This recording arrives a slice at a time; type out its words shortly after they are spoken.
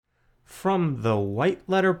From the White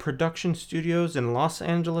Letter Production Studios in Los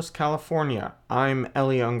Angeles, California, I'm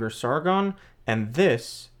Eli Unger Sargon, and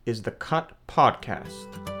this is the Cut Podcast.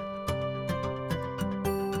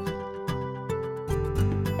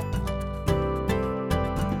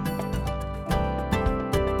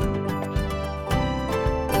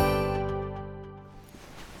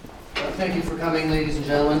 Thank you for coming, ladies and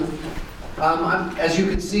gentlemen. As you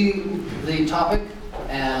can see, the topic,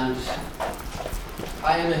 and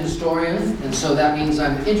I am a historian, and so that means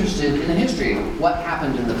I'm interested in the history, what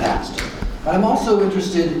happened in the past. But I'm also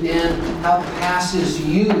interested in how the past is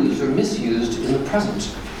used or misused in the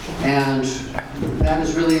present. And that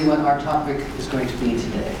is really what our topic is going to be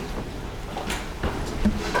today.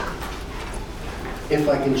 If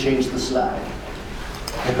I can change the slide.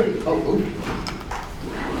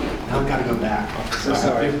 Now I've got to go back. So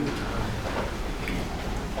sorry.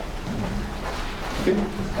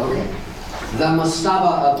 Okay. The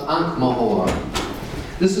Mastaba of Ankhmahor.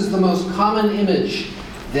 This is the most common image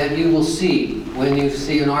that you will see when you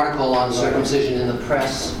see an article on circumcision in the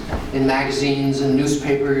press, in magazines and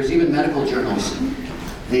newspapers, even medical journals.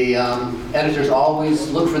 The editors always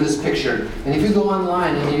look for this picture. And if you go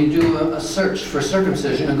online and you do a search for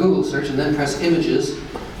circumcision, a Google search, and then press images,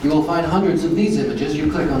 you will find hundreds of these images.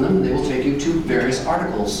 You click on them and they will take you to various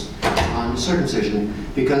articles on circumcision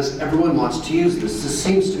because everyone wants to use this. This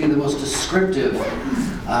seems to be the most descriptive,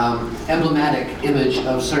 emblematic image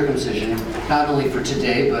of circumcision, not only for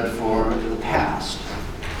today but for the past.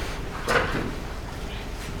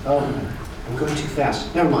 Oh, I'm going too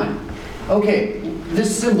fast. Never mind. Okay,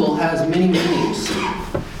 this symbol has many meanings.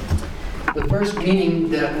 The first meaning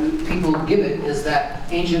that people give it is that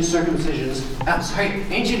ancient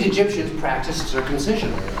Egyptians practiced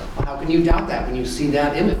circumcision. Well, how can you doubt that when you see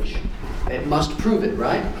that image? It must prove it,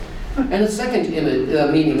 right? And the second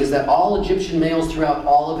meaning is that all Egyptian males throughout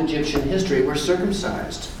all of Egyptian history were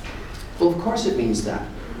circumcised. Well, of course it means that.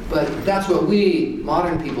 But that's what we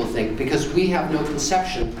modern people think because we have no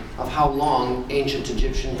conception of how long ancient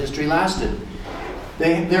Egyptian history lasted.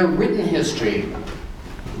 Their written history,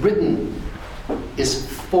 is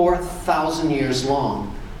 4,000 years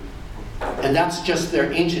long. And that's just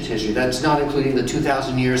their ancient history. That's not including the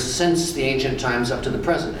 2,000 years since the ancient times up to the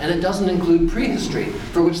present. And it doesn't include prehistory,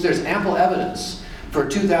 for which there's ample evidence for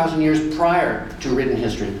 2,000 years prior to written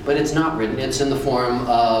history. But it's not written. It's in the form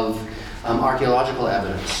of archaeological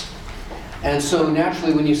evidence. And so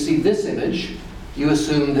naturally, when you see this image, you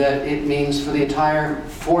assume that it means for the entire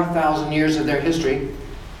 4,000 years of their history,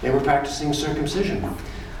 they were practicing circumcision.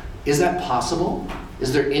 Is that possible?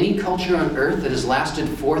 Is there any culture on Earth that has lasted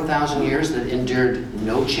 4,000 years that endured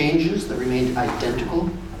no changes, that remained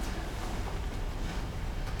identical?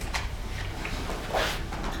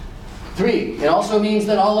 3, it also means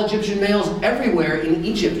that all Egyptian males everywhere in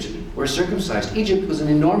Egypt were circumcised. Egypt was an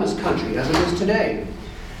enormous country, as it is today.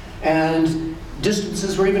 And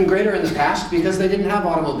distances were even greater in the past because they didn't have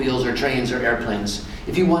automobiles or trains or airplanes.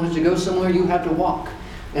 If you wanted to go somewhere, you had to walk.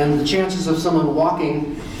 And the chances of someone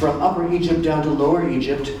walking from Upper Egypt down to Lower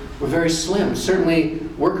Egypt were very slim. Certainly,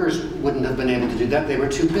 workers wouldn't have been able to do that. They were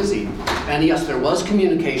too busy. And yes, there was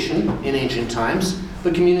communication in ancient times,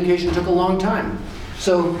 but communication took a long time.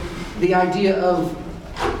 So the idea of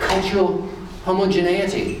cultural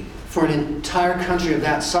homogeneity for an entire country of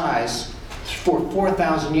that size for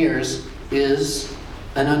 4,000 years is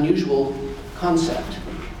an unusual concept.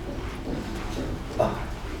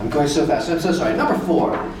 I'm going so fast. I'm so sorry. Number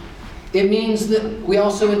 4. It means that we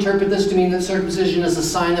also interpret this to mean that circumcision is a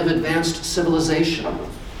sign of advanced civilization.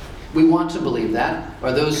 We want to believe that,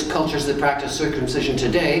 or those cultures that practice circumcision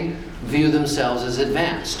today view themselves as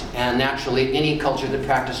advanced. And naturally, any culture that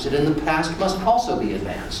practiced it in the past must also be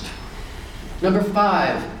advanced. Number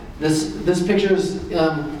 5. This picture is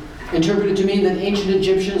interpreted to mean that ancient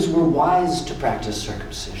Egyptians were wise to practice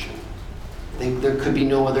circumcision. There could be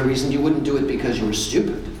no other reason. You wouldn't do it because you were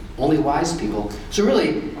stupid. Only wise people. So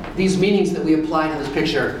really, these meanings that we apply to this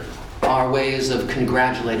picture are ways of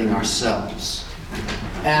congratulating ourselves.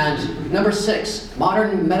 And number 6,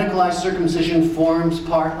 modern medicalized circumcision forms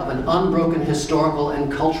part of an unbroken historical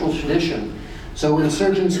and cultural tradition. So when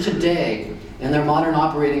surgeons today, in their modern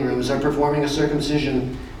operating rooms, are performing a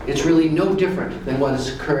circumcision, it's really no different than what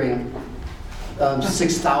is occurring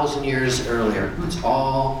 6,000 years earlier. It's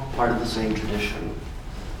all part of the same tradition.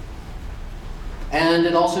 And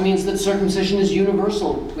it also means that circumcision is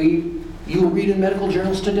universal. You will read in medical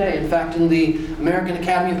journals today. In fact, in the American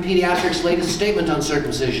Academy of Pediatrics' latest statement on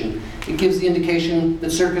circumcision, it gives the indication that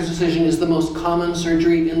circumcision is the most common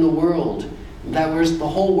surgery in the world. That is, the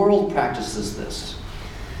whole world practices this.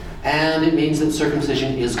 And it means that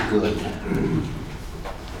circumcision is good.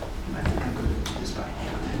 I think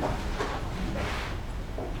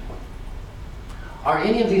Are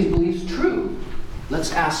any of these beliefs true?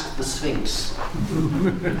 Let's ask the Sphinx.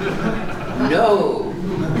 No.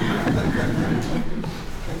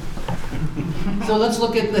 So let's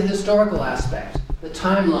look at the historical aspect, the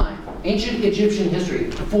timeline. Ancient Egyptian history,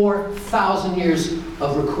 4,000 years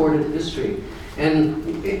of recorded history.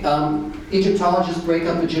 And Egyptologists break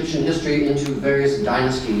up Egyptian history into various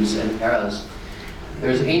dynasties and eras.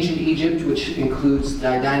 There's ancient Egypt, which includes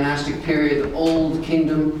the dynastic period, the Old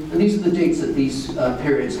Kingdom, and these are the dates that these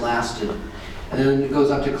periods lasted. And then it goes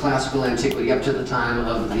up to classical antiquity, up to the time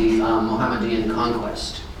of the Mohammedan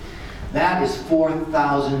conquest. That is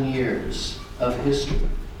 4,000 years of history.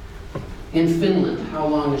 In Finland, how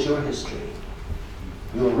long is your history?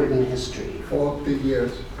 Your written history? 40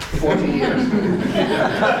 years. 40 years.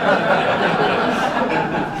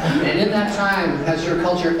 And in that time, has your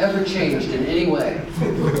culture ever changed in any way?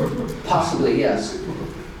 Possibly, yes.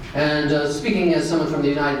 And speaking as someone from the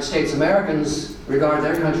United States, Americans regard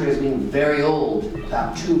their country as being very old,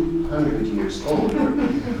 about 200 years old.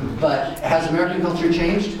 But has American culture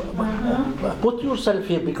changed? Put yourself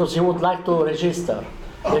here because he would like to register.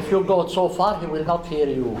 If you go so far, he will not hear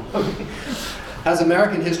you. Has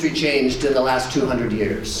American history changed in the last 200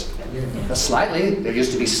 years? Slightly. There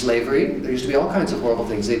used to be slavery. There used to be all kinds of horrible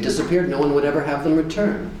things. They disappeared. No one would ever have them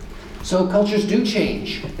return. So cultures do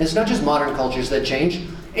change. It's not just modern cultures that change.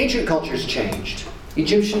 Ancient cultures changed.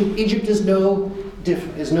 Egypt is no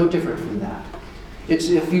different from that. It's,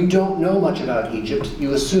 if you don't know much about Egypt,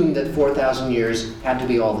 you assume that 4,000 years had to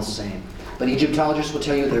be all the same. But Egyptologists will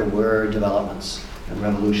tell you there were developments and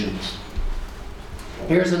revolutions.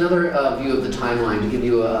 Here's another view of the timeline to give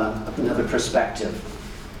you another perspective.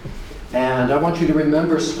 And I want you to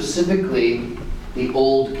remember specifically the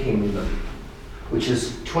Old Kingdom, which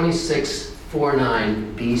is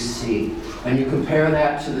 2649 BC. And you compare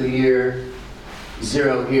that to the year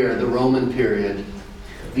 0 here, the Roman period.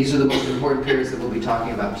 These are the most important periods that we'll be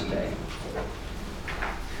talking about today.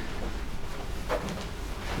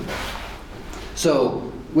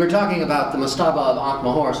 So we're talking about the Mastaba of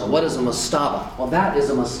Ankhmahor. So what is a Mastaba? Well, that is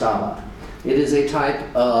a Mastaba. It is a type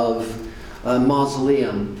of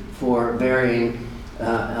mausoleum for burying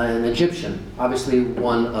an Egyptian. Obviously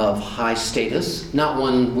one of high status, not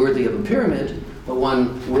one worthy of a pyramid, but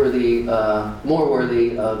one worthy, more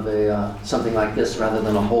worthy of something like this rather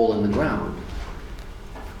than a hole in the ground.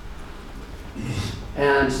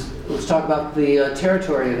 And let's talk about the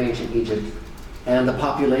territory of ancient Egypt and the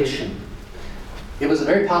population. It was a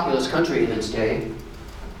very populous country in its day,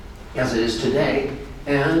 as it is today,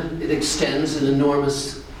 and it extends an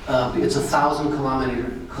enormous, it's 1,000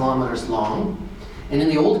 kilometers long. And in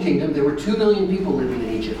the Old Kingdom, there were 2 million people living in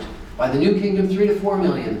Egypt. By the New Kingdom, 3 to 4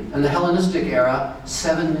 million. And the Hellenistic era,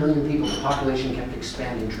 7 million people. The population kept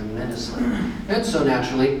expanding tremendously. And so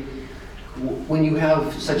naturally, when you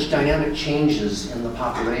have such dynamic changes in the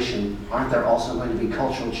population, aren't there also going to be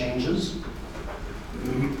cultural changes?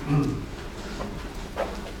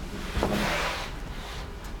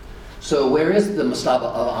 So where is the Mastaba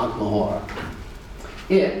of Ankhmahor?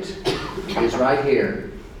 It is right here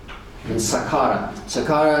in Saqqara.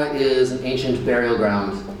 Saqqara is an ancient burial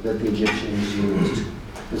ground that the Egyptians used.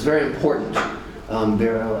 It's a very important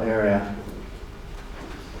burial area.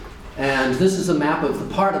 And this is a map of the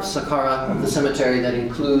part of Saqqara, of the cemetery, that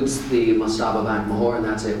includes the Mastaba of Ankhmahor, and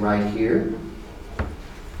that's it right here.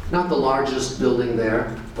 Not the largest building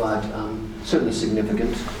there, but certainly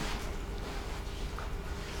significant.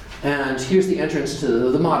 And here's the entrance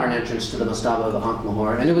to the modern entrance to the Mastaba of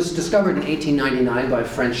Ankhmahor, and it was discovered in 1899 by a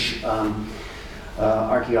French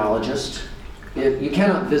archaeologist. You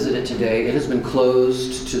cannot visit it today. It has been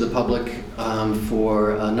closed to the public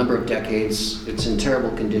for a number of decades. It's in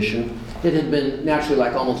terrible condition. It had been, naturally,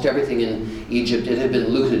 like almost everything in Egypt, it had been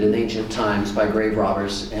looted in ancient times by grave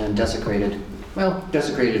robbers and desecrated. Well,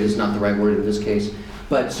 desecrated is not the right word in this case,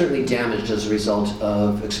 but certainly damaged as a result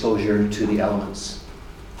of exposure to the elements.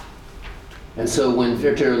 And so when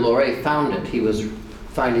Victor Loret found it, he was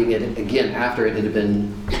finding it again after it had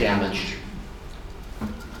been damaged.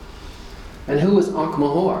 And who was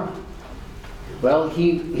Ankhmahor? Well,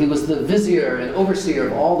 he was the vizier and overseer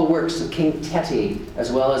of all the works of King Teti,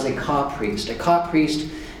 as well as a Ka priest. A Ka priest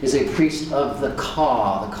is a priest of the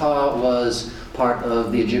Ka. The Ka was part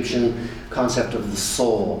of the Egyptian concept of the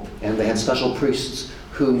soul, and they had special priests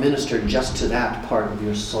who ministered just to that part of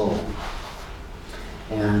your soul.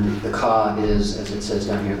 And the Ka is, as it says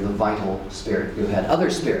down here, the vital spirit. You had other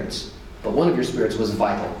spirits, but one of your spirits was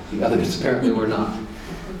vital. The others apparently were not.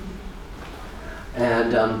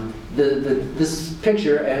 And this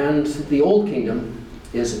picture and the Old Kingdom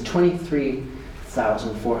is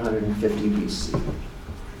 23,450 BC.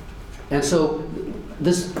 And so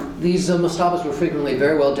these mastabas were frequently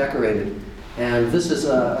very well decorated. And this is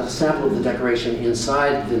a sample of the decoration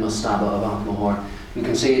inside the mastaba of Ankhmahor. You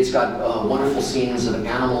can see it's got wonderful scenes of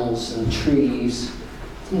animals and trees.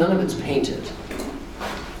 None of it's painted.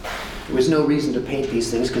 There was no reason to paint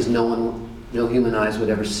these things because no human eyes would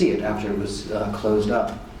ever see it after it was closed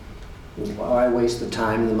up. Why waste the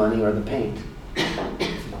time, the money, or the paint?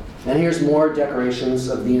 And here's more decorations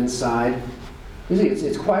of the inside. You see,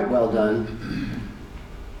 it's quite well done.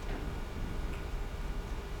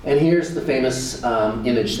 And here's the famous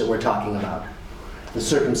image that we're talking about, the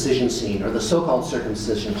circumcision scene, or the so-called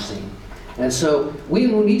circumcision scene. And so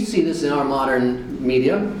when we see this in our modern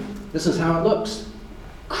media, this is how it looks.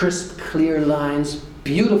 Crisp, clear lines,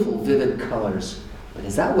 beautiful, vivid colors. But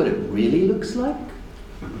is that what it really looks like?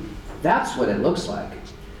 That's what it looks like.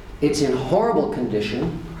 It's in horrible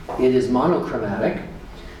condition. It is monochromatic.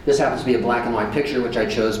 This happens to be a black and white picture, which I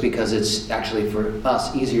chose because it's actually, for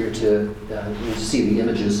us, easier to see the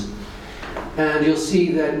images. And you'll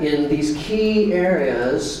see that in these key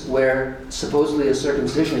areas where supposedly a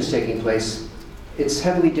circumcision is taking place, it's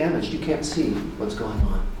heavily damaged. You can't see what's going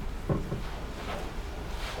on.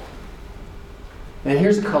 And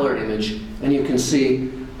here's a colored image, and you can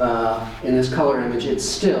see in this color image, it's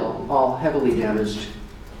still all heavily damaged.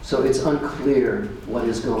 So it's unclear what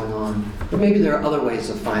is going on. But maybe there are other ways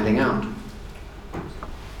of finding out.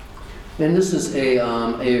 And this is a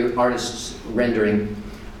artist's rendering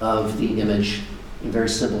of the image in very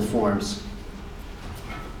simple forms.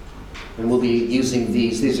 And we'll be using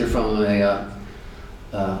these. These are from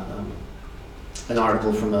an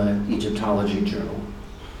article from an Egyptology journal.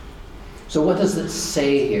 So what does it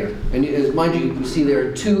say here? And mind you, you see there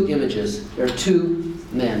are two images. There are two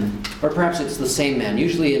men, or perhaps it's the same man.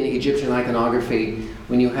 Usually in Egyptian iconography,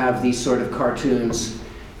 when you have these sort of cartoons,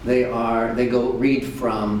 they go read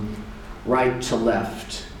from right to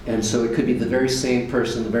left, and so it could be the very same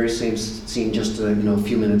person, the very same scene, just a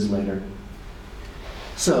few minutes later.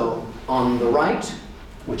 So on the right,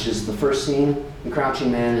 which is the first scene, the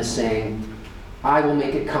crouching man is saying, "I will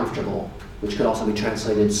make it comfortable," which could also be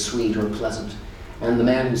translated sweet or pleasant. And the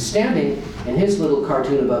man who's standing in his little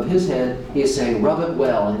cartoon above his head, he is saying, "Rub it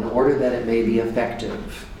well in order that it may be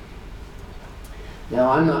effective."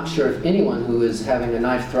 Now, I'm not sure if anyone who is having a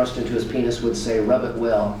knife thrust into his penis would say, "Rub it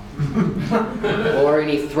well." Or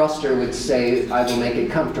any thruster would say, "I will make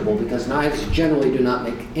it comfortable," because knives generally do not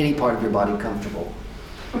make any part of your body comfortable.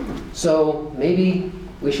 So maybe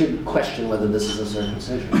we should question whether this is a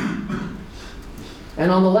circumcision.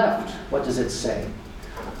 And on the left, what does it say?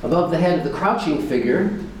 Above the head of the crouching figure,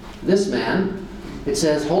 this man, it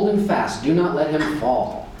says, "Hold him fast, do not let him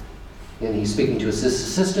fall." And he's speaking to his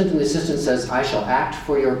assistant, and the assistant says, "I shall act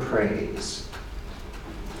for your praise."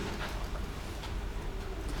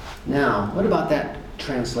 Now, what about that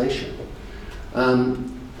translation?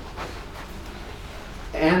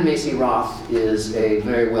 Anne Macy Roth is a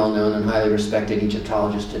very well-known and highly respected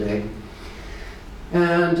Egyptologist today.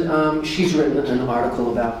 And she's written an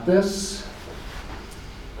article about this.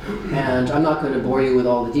 And I'm not going to bore you with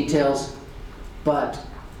all the details, but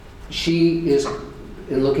she is,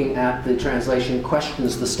 in looking at the translation,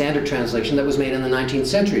 questions the standard translation that was made in the 19th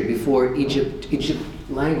century before Egypt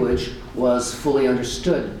language was fully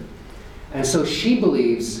understood. And so she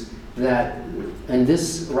believes that in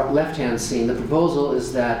this left-hand scene, the proposal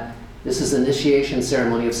is that this is an initiation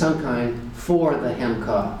ceremony of some kind for the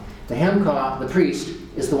Hemka. The Hemka, the priest,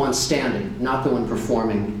 is the one standing, not the one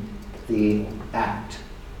performing the act.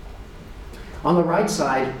 On the right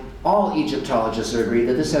side, all Egyptologists agree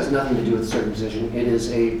that this has nothing to do with circumcision. It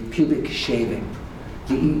is a pubic shaving.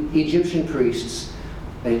 The Egyptian priests,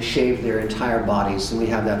 they shaved their entire bodies, and we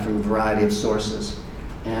have that from a variety of sources.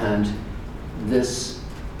 And this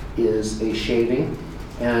is a shaving,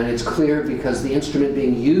 and it's clear because the instrument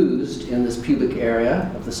being used in this pubic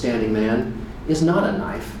area of the standing man is not a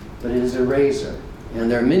knife, but it is a razor.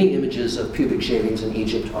 And there are many images of pubic shavings in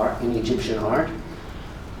Egyptian art.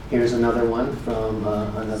 Here's another one from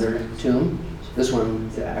another tomb. This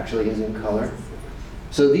one actually is in color.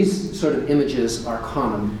 So these sort of images are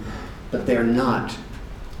common, but they're not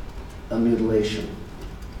a mutilation.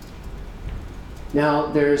 Now,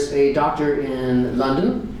 there's a doctor in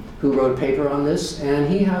London who wrote a paper on this, and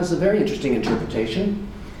he has a very interesting interpretation.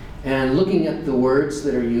 And looking at the words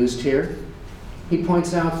that are used here, he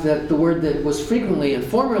points out that the word that was frequently and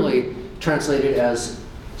formerly translated as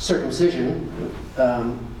circumcision,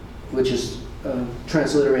 which is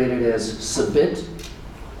transliterated as sabit,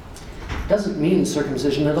 doesn't mean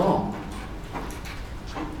circumcision at all.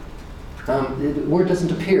 The word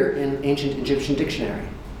doesn't appear in ancient Egyptian dictionary.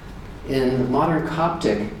 In modern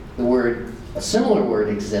Coptic, the word A similar word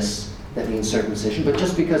exists that means circumcision, but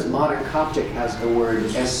just because modern Coptic has the word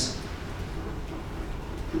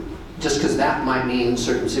just because that might mean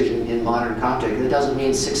circumcision in modern Coptic, it doesn't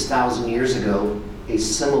mean 6,000 years ago a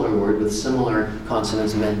similar word with similar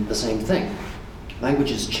consonants meant the same thing.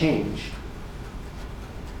 Languages change.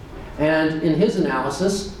 And in his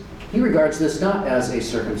analysis, he regards this not as a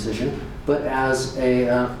circumcision, but as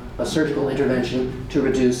a surgical intervention to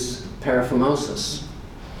reduce paraphimosis.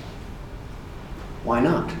 Why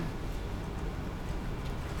not?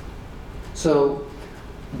 So,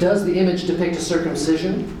 does the image depict a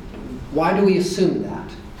circumcision? Why do we assume that?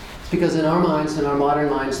 Because in our minds, in our modern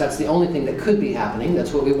minds, that's the only thing that could be happening.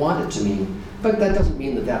 That's what we want it to mean. But that doesn't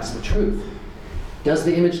mean that that's the truth. Does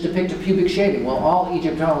the image depict a pubic shaving? Well, all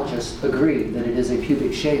Egyptologists agree that it is a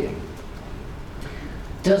pubic shaving.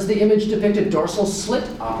 Does the image depict a dorsal slit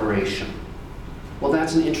operation? Well,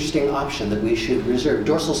 that's an interesting option that we should reserve.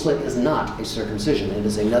 Dorsal slit is not a circumcision. It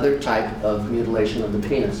is another type of mutilation of the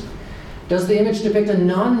penis. Does the image depict a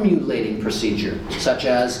non-mutilating procedure, such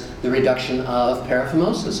as the reduction of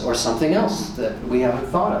paraphimosis or something else that we haven't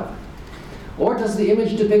thought of? Or does the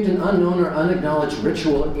image depict an unknown or unacknowledged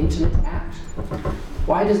ritual or intimate act?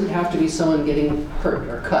 Why does it have to be someone getting hurt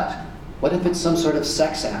or cut? What if it's some sort of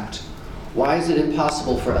sex act? Why is it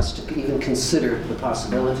impossible for us to even consider the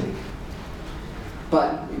possibility?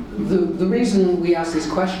 But the reason we ask these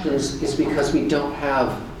questions is because we don't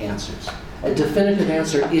have answers. A definitive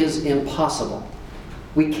answer is impossible.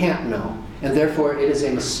 We can't know, and therefore it is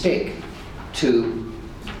a mistake to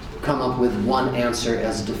come up with one answer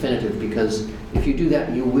as definitive, because if you do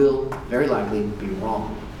that, you will very likely be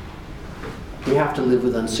wrong. We have to live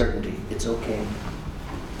with uncertainty. It's okay.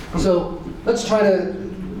 So let's try to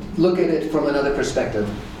look at it from another perspective.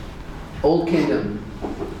 Old Kingdom.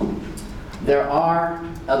 There are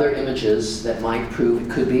other images that might prove it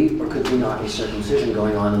could be or could be not a circumcision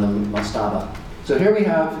going on in the Mastaba. So here we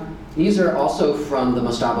have, these are also from the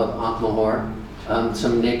Mastaba of Ankhmahor,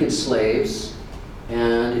 some naked slaves.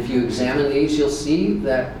 And if you examine these, you'll see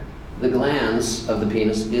that the glans of the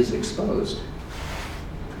penis is exposed.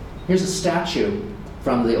 Here's a statue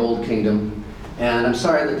from the Old Kingdom. And I'm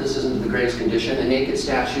sorry that this isn't the greatest condition, a naked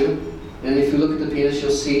statue. And if you look at the penis,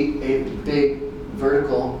 you'll see a big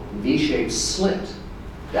vertical V-shaped slit.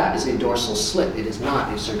 That is a dorsal slit. It is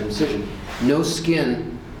not a circumcision. No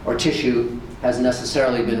skin or tissue has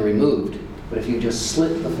necessarily been removed. But if you just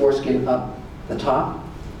slit the foreskin up the top,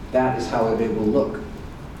 that is how it will look.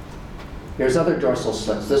 Here's other dorsal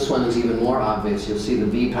slits. This one is even more obvious. You'll see the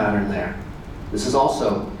V pattern there. This is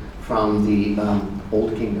also from the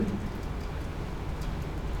Old Kingdom.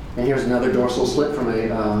 And here's another dorsal slit from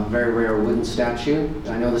a very rare wooden statue.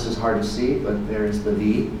 I know this is hard to see, but there's the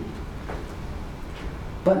V.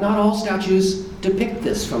 But not all statues depict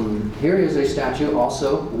this. Here is a statue,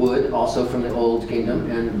 also wood, also from the Old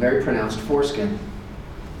Kingdom, and very pronounced foreskin.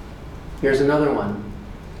 Here's another one.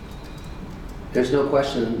 There's no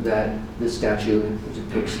question that this statue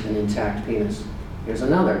depicts an intact penis. Here's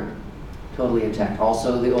another, totally intact,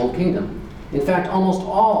 also the Old Kingdom. In fact, almost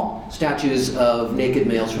all statues of naked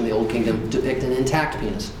males from the Old Kingdom depict an intact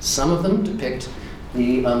penis. Some of them depict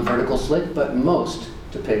the vertical slit, but most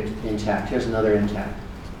depict intact. Here's another intact.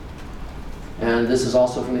 And this is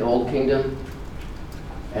also from the Old Kingdom.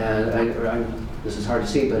 And this is hard to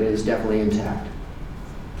see, but it is definitely intact.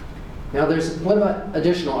 Now what about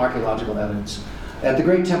additional archaeological evidence? At the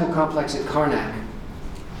Great Temple Complex at Karnak,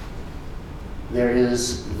 there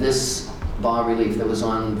is this bas-relief that was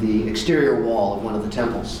on the exterior wall of one of the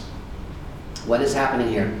temples. What is happening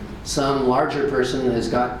here? Some larger person has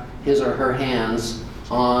got his or her hands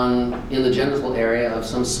in the genital area of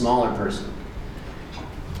some smaller person.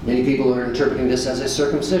 Many people are interpreting this as a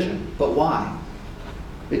circumcision, but why?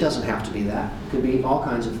 It doesn't have to be that. It could be all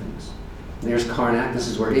kinds of things. There's Karnak, this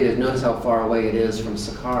is where it is. Notice how far away it is from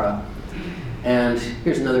Saqqara. And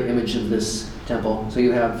here's another image of this temple. So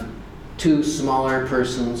you have two smaller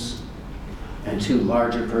persons and two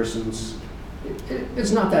larger persons.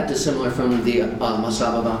 It's not that dissimilar from the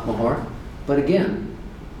Mastaba of Ankhmahor, but again,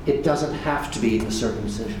 it doesn't have to be a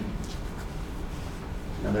circumcision.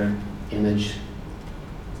 Another image.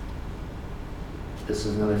 This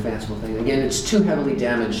is another fanciful thing. Again, it's too heavily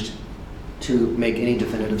damaged to make any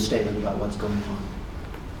definitive statement about what's going on.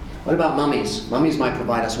 What about mummies? Mummies might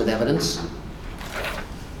provide us with evidence.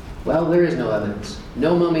 Well, there is no evidence.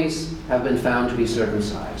 No mummies have been found to be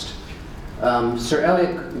circumcised.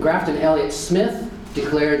 Sir Grafton Elliot Smith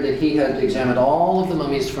declared that he had examined all of the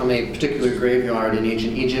mummies from a particular graveyard in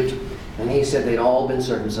ancient Egypt, and he said they'd all been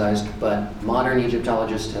circumcised, but modern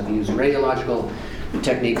Egyptologists have used radiological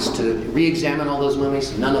techniques to re-examine all those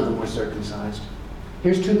mummies. None of them were circumcised.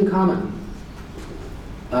 Here's Tutankhamun.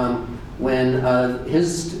 When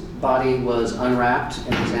his body was unwrapped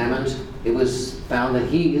and examined, it was found that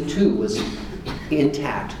he too was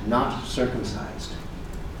intact, not circumcised.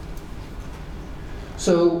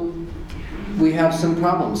 So we have some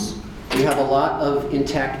problems. We have a lot of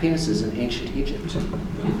intact penises in ancient Egypt.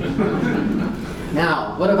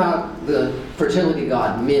 Now, what about the fertility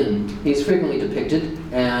god, Min? He's frequently depicted,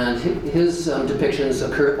 and his depictions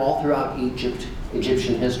occur all throughout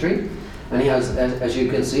Egyptian history. And he has, as you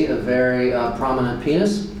can see, a very prominent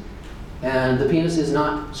penis. And the penis is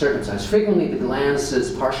not circumcised. Frequently, the glans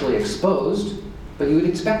is partially exposed, but you would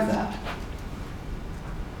expect that.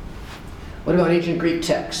 What about ancient Greek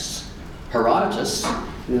texts? Herodotus,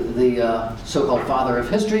 the so-called father of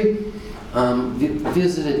history,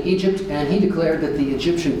 visited Egypt, and he declared that the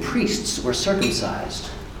Egyptian priests were circumcised.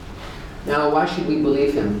 Now, why should we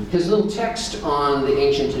believe him? His little text on the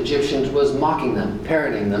ancient Egyptians was mocking them,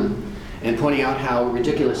 parroting them, and pointing out how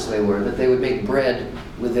ridiculous they were, that they would make bread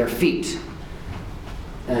with their feet.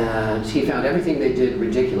 And he found everything they did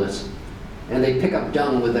ridiculous. And they'd pick up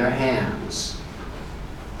dung with their hands.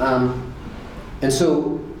 And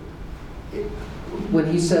so, when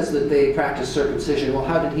he says that they practiced circumcision, well,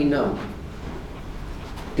 how did he know?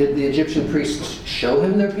 Did the Egyptian priests show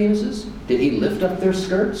him their penises? Did he lift up their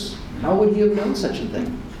skirts? How would he have known such a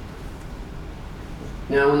thing?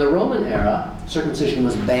 Now, in the Roman era, circumcision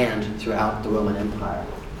was banned throughout the Roman Empire.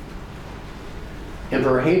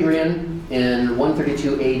 Emperor Hadrian, in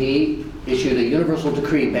 132 AD, issued a universal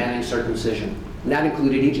decree banning circumcision, and that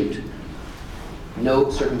included Egypt. No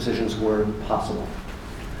circumcisions were possible.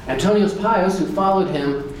 Antonius Pius, who followed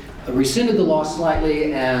him, rescinded the law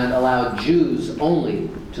slightly and allowed Jews only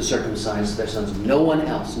to circumcise their sons. No one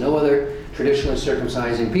else, no other traditionally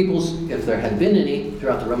circumcising peoples, if there had been any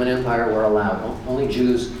throughout the Roman Empire, were allowed. Only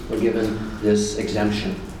Jews were given this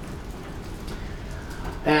exemption.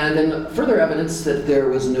 And then further evidence that there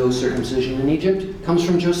was no circumcision in Egypt comes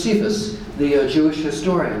from Josephus, the Jewish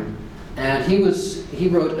historian. And he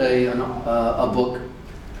wrote a book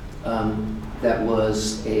that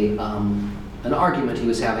was an argument he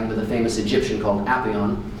was having with a famous Egyptian called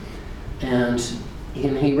Appian. And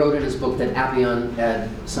he wrote in his book that Appian, at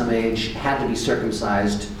some age, had to be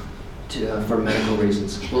circumcised for medical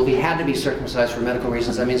reasons. Well, if he had to be circumcised for medical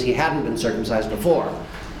reasons, that means he hadn't been circumcised before.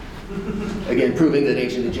 Again, proving that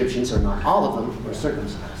ancient Egyptians, or not all of them, were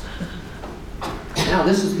circumcised. Now,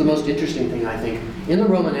 this is the most interesting thing, I think. In the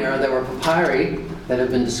Roman era, there were papyri that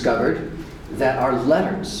have been discovered that are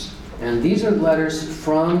letters. And these are letters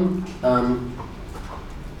from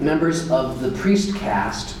members of the priest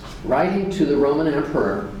caste writing to the Roman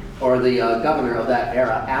emperor or the governor of that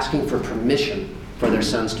era, asking for permission for their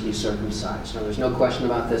sons to be circumcised. Now, there's no question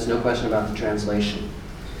about this, no question about the translation.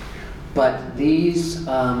 But these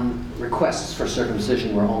requests for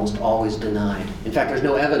circumcision were almost always denied. In fact, there's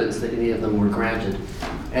no evidence that any of them were granted.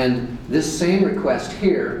 And this same request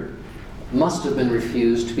here must have been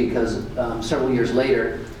refused because several years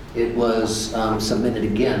later it was submitted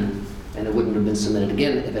again. And it wouldn't have been submitted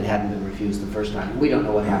again if it hadn't been refused the first time. We don't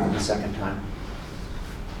know what happened the second time.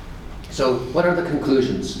 So what are the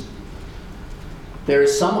conclusions? There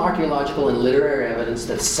is some archaeological and literary evidence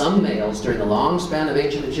that some males during the long span of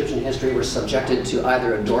ancient Egyptian history were subjected to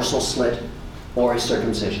either a dorsal slit or a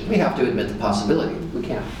circumcision. We have to admit the possibility. We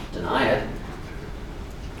can't deny it.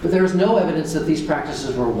 But there is no evidence that these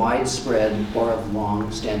practices were widespread or of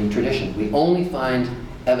long-standing tradition. We only find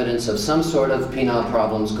evidence of some sort of penile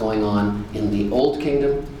problems going on in the Old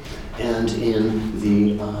Kingdom and in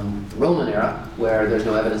the Roman era, where there's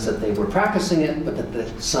no evidence that they were practicing it, but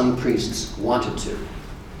that some priests wanted to.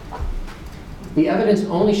 The evidence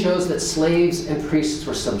only shows that slaves and priests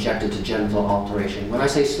were subjected to genital alteration. When I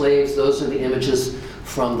say slaves, those are the images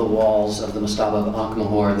from the walls of the Mastaba of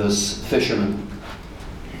Ankhmahor, those fishermen.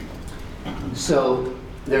 So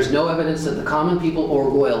there's no evidence that the common people or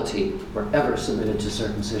royalty were ever submitted to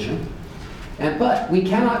circumcision. But we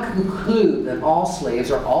cannot conclude that all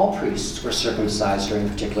slaves or all priests were circumcised during a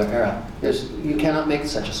particular era. You cannot make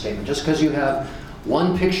such a statement. Just because you have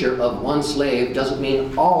one picture of one slave doesn't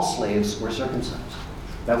mean all slaves were circumcised.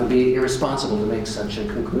 That would be irresponsible to make such a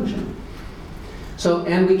conclusion.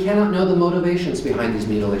 And we cannot know the motivations behind these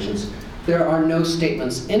mutilations. There are no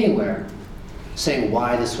statements anywhere saying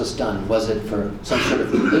why this was done. Was it for some sort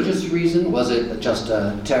of religious reason? Was it just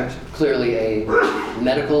clearly a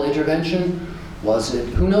medical intervention? Was it,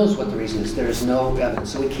 who knows what the reason is? There is no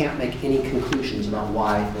evidence, so we can't make any conclusions about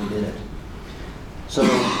why they did it. So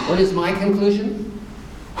what is my conclusion?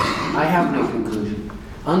 I have no conclusion.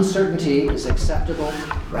 Uncertainty is acceptable,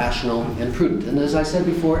 rational, and prudent. And as I said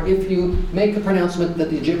before, if you make the pronouncement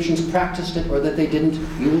that the Egyptians practiced it or that they didn't,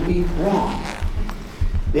 you will be wrong.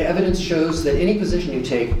 The evidence shows that any position you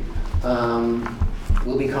take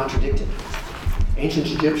will be contradicted. Ancient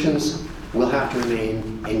Egyptians will have to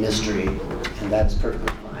remain a mystery, and that is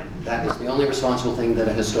perfectly fine. That is the only responsible thing that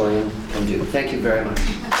a historian can do. Thank you very much.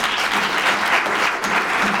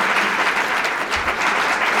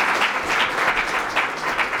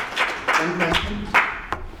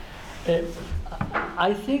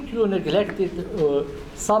 I think you neglected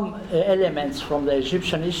some elements from the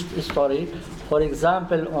Egyptian history. For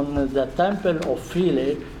example, on the temple of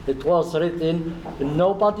Philae, it was written,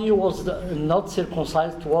 nobody was not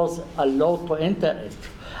circumcised was allowed to enter it.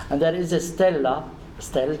 And there is a stele,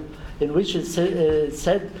 in which it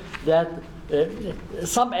said that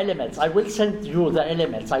some elements, I will send you the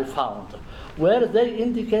elements I found, where they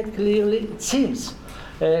indicate clearly, it seems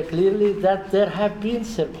clearly that there have been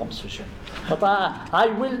circumcision. But I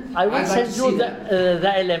will send you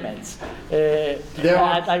the elements. And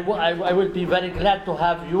I will be very glad to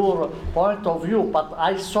have your point of view. But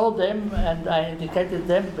I saw them and I indicated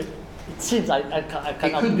them. But it seems I cannot.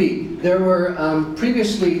 It could be. There were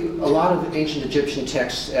previously a lot of ancient Egyptian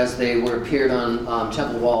texts, as they appeared on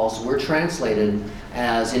temple walls, were translated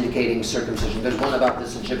as indicating circumcision. There's one about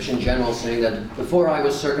this Egyptian general saying that before I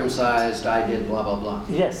was circumcised, I did blah, blah, blah.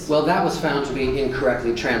 Yes. Well, that was found to be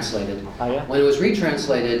incorrectly translated. Oh, yeah? When it was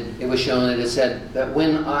retranslated, it was shown that it said that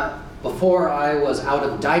before I was out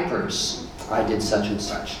of diapers, I did such and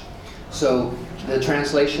such. So the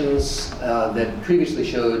translations that previously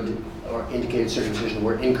showed or indicated circumcision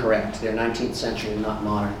were incorrect. They're 19th century, not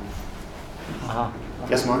modern. Uh-huh.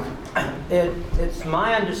 Yes, Mark? It's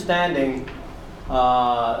my understanding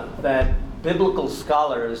that biblical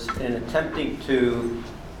scholars, in attempting to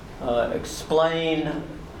explain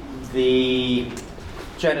the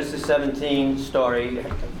Genesis 17 story,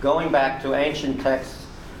 going back to ancient texts,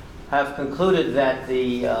 have concluded that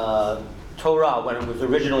the Torah, when it was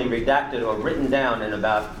originally redacted or written down in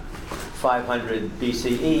about 500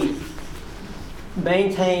 BCE,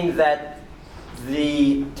 maintained that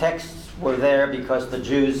the texts were there because the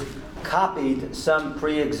Jews copied some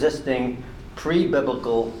pre-existing,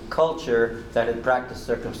 pre-biblical culture that had practiced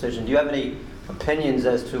circumcision. Do you have any opinions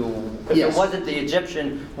as to, if Yes. it wasn't the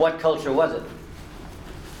Egyptian, what culture was it?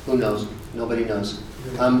 Who knows? Nobody knows.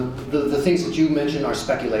 The things that you mentioned are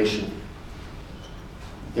speculation.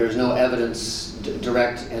 There's no evidence,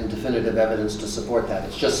 direct and definitive evidence to support that.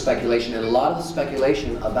 It's just speculation. And a lot of the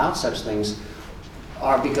speculation about such things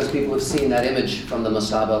are because people have seen that image from the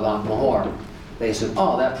Mastaba of Ankhmahor. They said,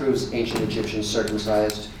 oh, that proves ancient Egyptians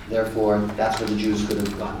circumcised, therefore that's where the Jews could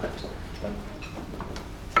have gotten it.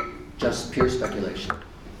 But just pure speculation.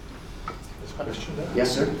 Question there?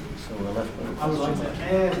 Yes, sir? I would like to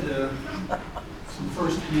add some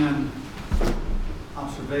first-hand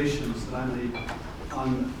observations that I made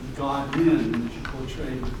on God-men that you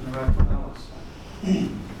portrayed in the Raphaelis.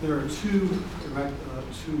 There are two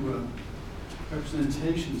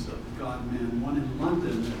representations of the God-men, one in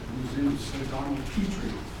London at the Museum of Sir Donald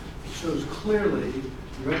Petrie. It shows clearly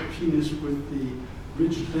the erect penis with the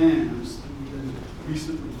rigid bands that we've been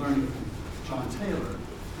recently learning from John Taylor.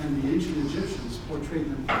 And the ancient Egyptians portrayed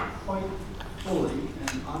them quite fully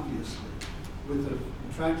and obviously with the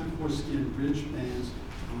attractive foreskin ridged bands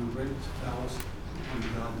on the erect phallus on the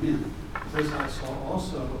God-men. This I saw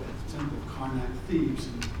also at the temple of Karnak Thebes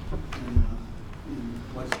in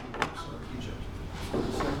Egypt on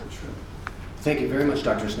a separate trip. Thank you very much,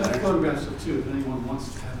 Dr. There's Snyder. photographs of too, if anyone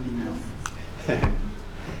wants to have an email.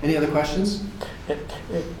 Any other questions?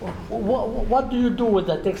 What do you do with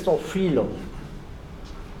the text of Philo?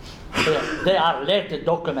 They are later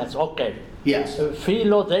documents, okay. Yes.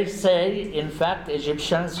 Philo, they say, in fact,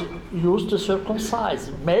 Egyptians used to circumcise,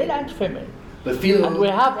 male and female. But Philo, And we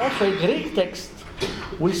have also a Greek text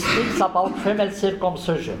which speaks about female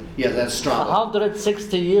circumcision. yeah, that's Strabo.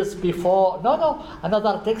 160 years before,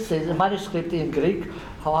 another text is a manuscript in Greek,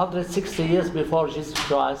 160 years before Jesus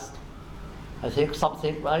Christ. I think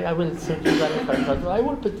something, I will send you the reference. I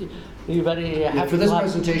will be very happy For this to have-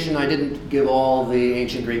 presentation, I didn't give all the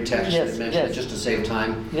ancient Greek texts Yes, that mentioned yes. it just to save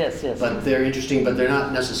time. Yes. But they're interesting, but they're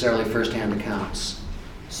not necessarily first-hand accounts.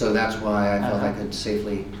 So that's why I felt I could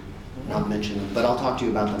safely not mention them. But I'll talk to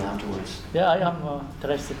you about them afterwards. Yeah, I am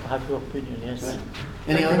interested to have your opinion, yes. Any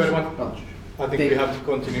Thank you others? very much. Oh. I think we have to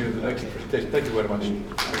continue the next presentation. Thank you very much.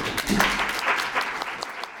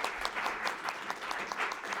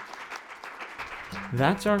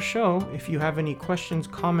 That's our show. If you have any questions,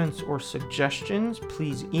 comments, or suggestions,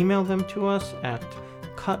 please email them to us at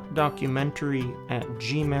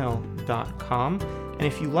thecutdocumentary@gmail.com. And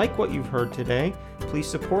if you like what you've heard today, please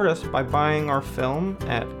support us by buying our film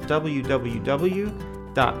at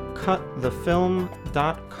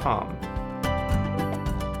www.cutthefilm.com.